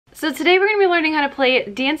So today we're going to be learning how to play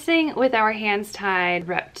Dancing with Our Hands Tied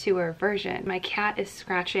Rep Tour version. My cat is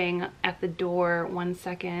scratching at the door. 1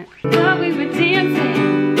 second. Thought we were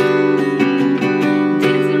dancing.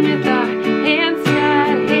 Dancing with our hands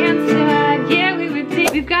tied, yeah, we were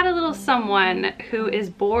dancing. We've got a little someone who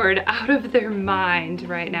is bored out of their mind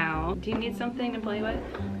right now. Do you need something to play with?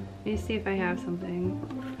 Let me see if I have something.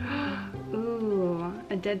 Ooh,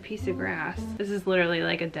 a dead piece of grass. This is literally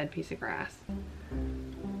like a dead piece of grass.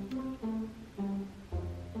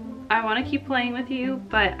 I want to keep playing with you,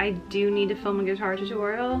 but I do need to film a guitar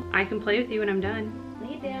tutorial. I can play with you when I'm done.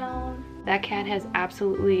 Lay down. That cat has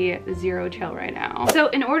absolutely zero chill right now. So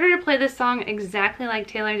in order to play this song exactly like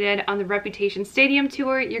Taylor did on the Reputation Stadium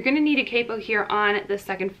tour, you're gonna need a capo here on the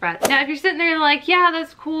 2nd fret. Now if you're sitting there like, yeah,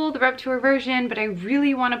 that's cool, the Rep Tour version, but I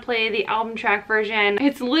really want to play the album track version,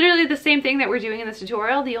 it's literally the same thing that we're doing in this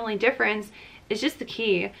tutorial. The only difference is just the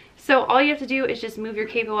key. So all you have to do is just move your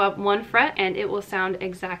capo up 1 fret and it will sound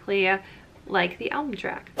exactly like the album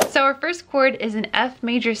track. So our first chord is an F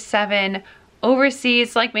major 7 over C.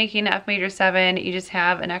 It's like making an F major 7. You just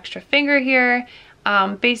have an extra finger here.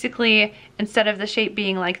 Basically, instead of the shape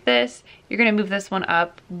being like this, you're gonna move this one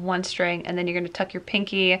up 1 string and then you're gonna tuck your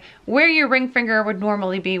pinky where your ring finger would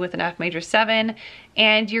normally be with an F major 7.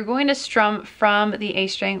 And you're going to strum from the A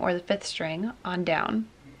string or the 5th string on down.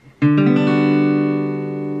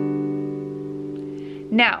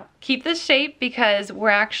 Now, keep this shape because we're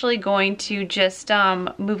actually going to just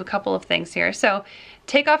move a couple of things here. So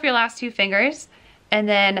take off your last 2 fingers and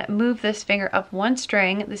then move this finger up 1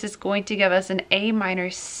 string. This is going to give us an A minor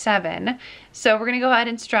 7. So we're gonna go ahead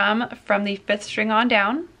and strum from the 5th string on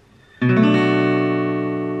down.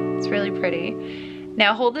 It's really pretty.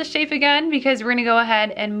 Now hold this shape again because we're gonna go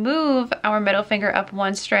ahead and move our middle finger up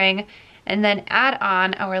 1 string and then add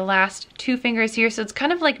on our last 2 fingers here. So it's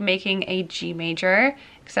kind of like making a G major,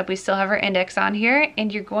 except we still have our index on here,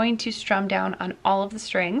 and you're going to strum down on all of the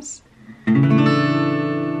strings. And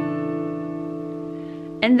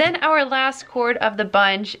then our last chord of the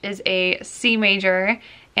bunch is a C major,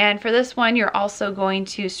 and for this one you're also going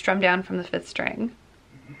to strum down from the 5th string.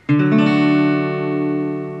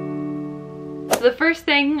 So the first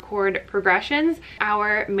thing, chord progressions.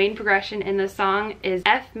 Our main progression in the song is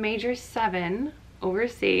F major 7 over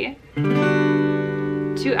C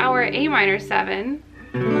to our A minor 7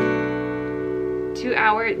 to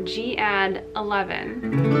our G add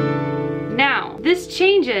 11. Now, this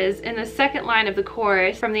changes in the 2nd line of the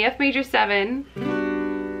chorus from the F major 7.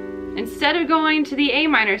 Instead of going to the A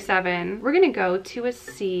minor 7, we're gonna go to a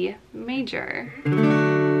C major.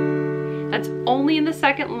 That's only in the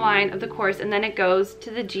 2nd line of the chorus, and then it goes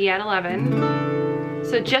to the G add 11.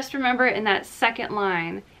 So just remember, in that 2nd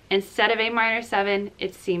line, instead of A minor 7,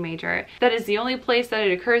 it's C major. That is the only place that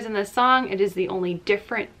it occurs in this song. It is the only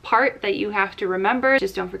different part that you have to remember.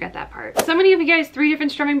 Just don't forget that part. So I'm gonna give you guys 3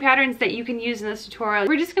 different strumming patterns that you can use in this tutorial.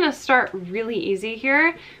 We're just gonna start really easy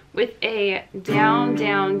here with a down,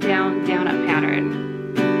 down, down, down, up pattern.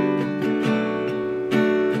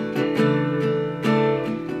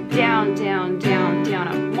 Down, down, down, down,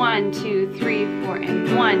 up. 1, 2, 3, 4,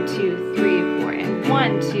 and 1, 2, 3, 4, and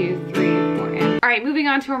 1, 2, 3, 4, and. All right, moving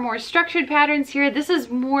on to our more structured patterns here. This is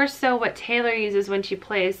more so what Taylor uses when she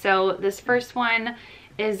plays. So this first one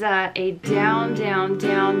is a down, down,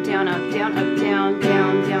 down, down, up, down, up, down,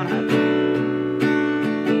 down, down, up.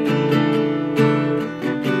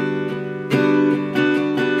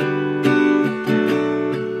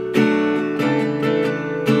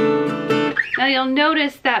 Now you'll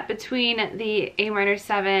notice that between the A minor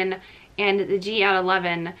 7 and the G add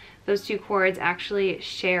 11, those 2 chords actually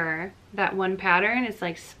share that one pattern. It's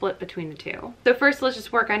like split between the 2. So first let's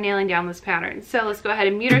just work on nailing down this pattern. So let's go ahead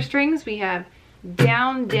and mute our strings. We have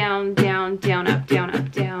down, down, down, down, up, down,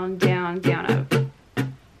 up, down, down, down, up.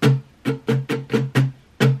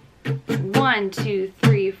 1, 2,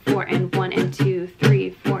 3, 4, and 1 and 2, 3,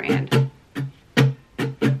 4, and.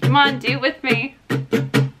 Come on, do it with me.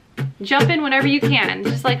 Jump in whenever you can,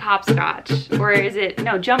 just like hopscotch, or is it,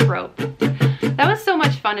 no, jump rope. That was so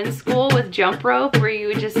much fun in school with jump rope, where you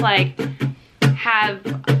would just like have,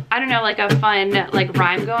 I don't know, like a fun like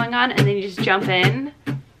rhyme going on and then you just jump in.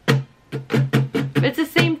 But it's the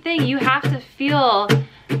same thing, you have to feel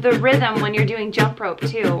the rhythm when you're doing jump rope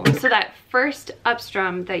too. So that first up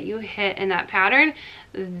strum that you hit in that pattern,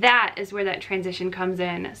 that is where that transition comes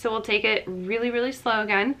in. So we'll take it really, really slow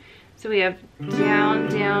again. So we have down,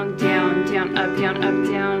 down, down, down, up, down, up,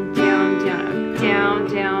 down, down, down, up, down,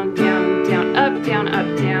 down, down, down, up, down,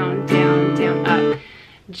 up, down, down, down, up.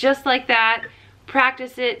 Just like that.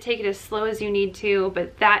 practice it, take it as slow as you need to,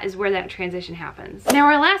 but that is where that transition happens. Now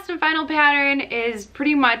our last and final pattern is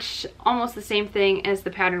pretty much almost the same thing as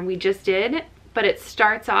the pattern we just did, but it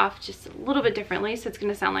starts off just a little bit differently, so it's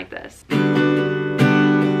gonna sound like this.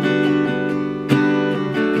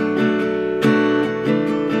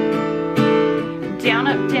 Down,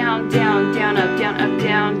 up, down, down, down, up, down, up,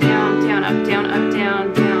 down, down, down, up, down, up,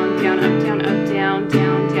 down, down, down, up, down, up, down,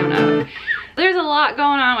 down, down, up. There's a lot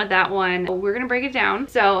going on with that one. We're gonna break it down.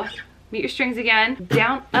 So mute your strings again.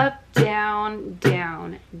 Down, up, down,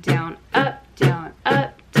 down, down, up, down,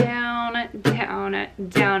 up, down, down,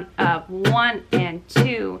 down, up. 1 and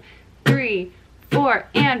 2, 3, 4,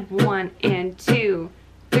 and 1 and 2,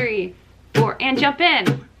 3, 4, and jump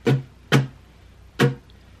in.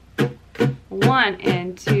 1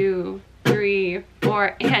 and 2, 3,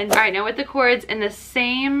 4, and all right, now with the chords, and the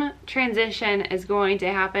same transition is going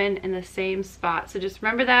to happen in the same spot. So just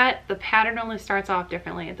remember that the pattern only starts off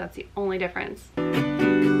differently. That's the only difference. Dancing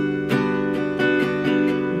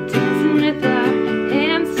with our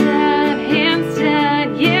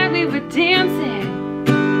handstand, yeah, we were dancing.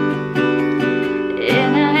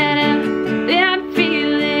 And I had a bad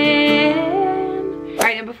feeling. All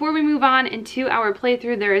right, and before we move on into our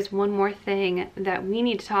playthrough, there is one more thing that we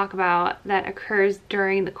need to talk about that occurs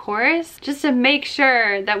during the chorus, just to make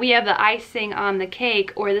sure that we have the icing on the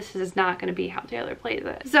cake, or this is not going to be how Taylor plays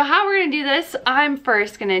it. So how we're going to do this, I'm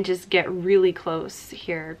first going to just get really close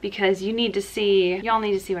here, because y'all need to see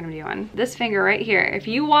what I'm doing. This finger right here, if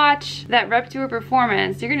you watch that rep tour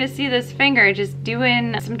performance, you're going to see this finger just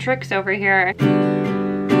doing some tricks over here.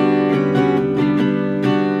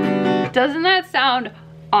 Doesn't that sound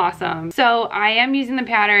awesome? So I am using the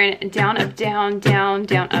pattern down, up, down, down,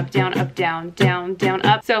 down, up, down, up, down, down, down,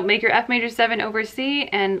 up. So make your F major 7 over C,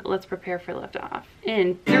 and let's prepare for liftoff.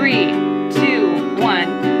 In 3, 2,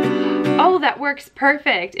 1. Oh, that works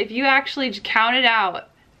perfect. If you actually count it out,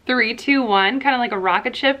 3, 2, 1, kind of like a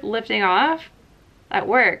rocket ship lifting off, that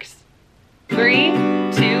works. 3,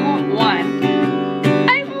 2, 1.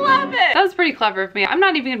 That was pretty clever of me. I'm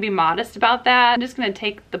not even gonna be modest about that. I'm just gonna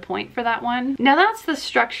take the point for that one. Now that's the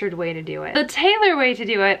structured way to do it. The Taylor way to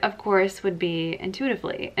do it, of course, would be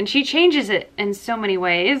intuitively. And she changes it in so many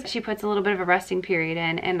ways. She puts a little bit of a resting period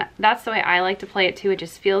in, and that's the way I like to play it too. It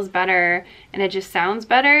just feels better and it just sounds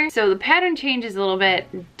better. So the pattern changes a little bit.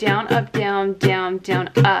 Down, up, down, down, down,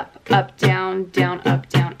 up, down, down, up,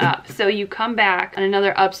 down, up. So you come back on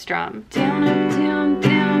another up strum. Down, up, down,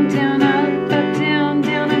 down, down, up, down,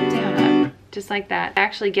 down, up, down, up. Just like that. I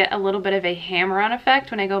actually get a little bit of a hammer-on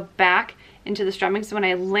effect when I go back into the strumming. So when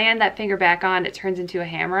I land that finger back on, it turns into a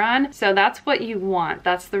hammer-on. So that's what you want.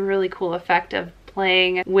 That's the really cool effect of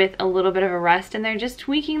playing with a little bit of a rest in there, just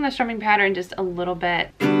tweaking the strumming pattern just a little bit.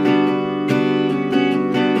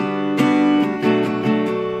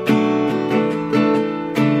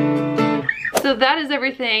 So that is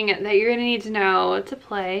everything that you're gonna need to know to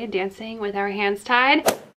play Dancing with Our Hands Tied.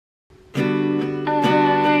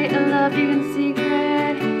 I love you in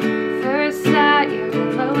secret. First sight, you're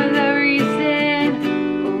in love with a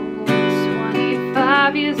reason. Oh,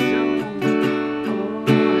 25 years old.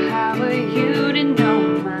 Oh, how are you to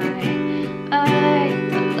know my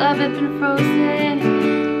love has been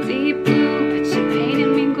frozen. Deep blue, but you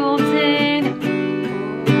painted me golden.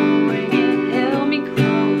 Oh, when you held me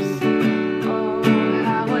close. Oh,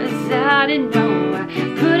 how was I to know I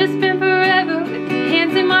could have spent forever with your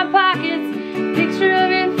hands in my pockets. Picture of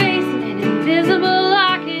your face in an invisible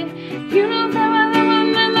locket. You know that I was the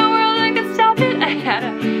one in the world that could stop it. I had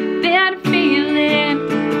a bad feeling,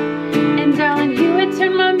 and darling, you had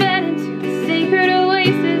turned my bed into a sacred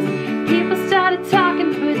oasis. People started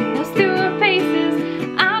talking, putting us through our paces.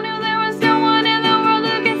 I knew there was no one in the world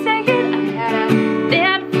who could take it. I had a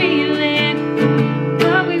bad feeling,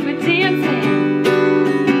 but we were dancing,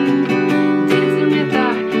 dancing with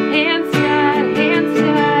our hands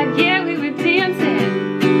tied, yeah, we were dancing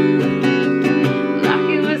like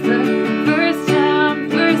it was the first time,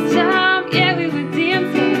 yeah, we were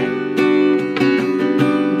dancing,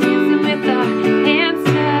 dancing with our hands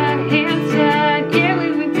tied, yeah,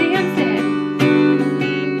 we were dancing,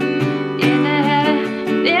 and I had a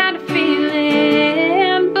bad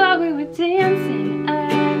feeling, but we were dancing. I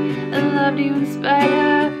loved you in spite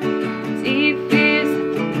of deep fears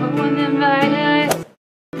that the world invite us.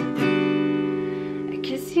 I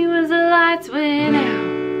kissed you as the lights went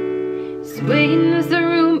out, swaying as the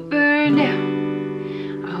room burned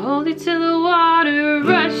out. I hold you till the water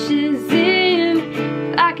rushes in.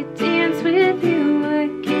 If I could dance with you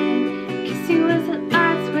again. I kissed you as the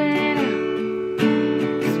lights went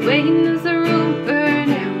out, swaying as the room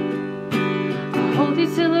burned out. I hold you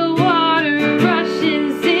till the water rushes in.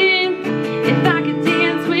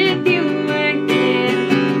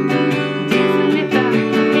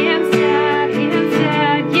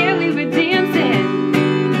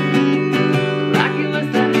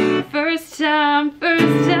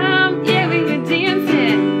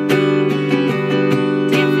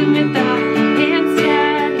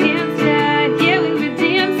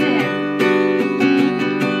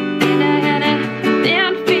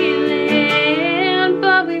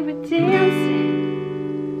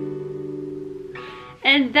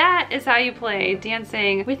 And that is how you play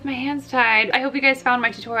dancing with my hands tied. I hope you guys found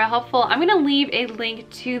my tutorial helpful. I'm gonna leave a link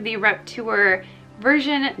to the Rep Tour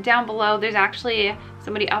version down below. There's actually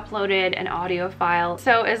somebody uploaded an audio file,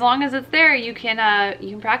 so as long as it's there, you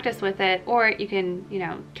can practice with it, or you can, you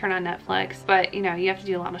know, turn on Netflix, but you know, you have to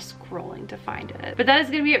do a lot of scrolling to find it. But that is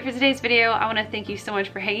gonna be it for today's video. I want to thank you so much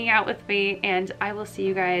for hanging out with me, and I will see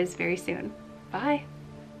you guys very soon. Bye.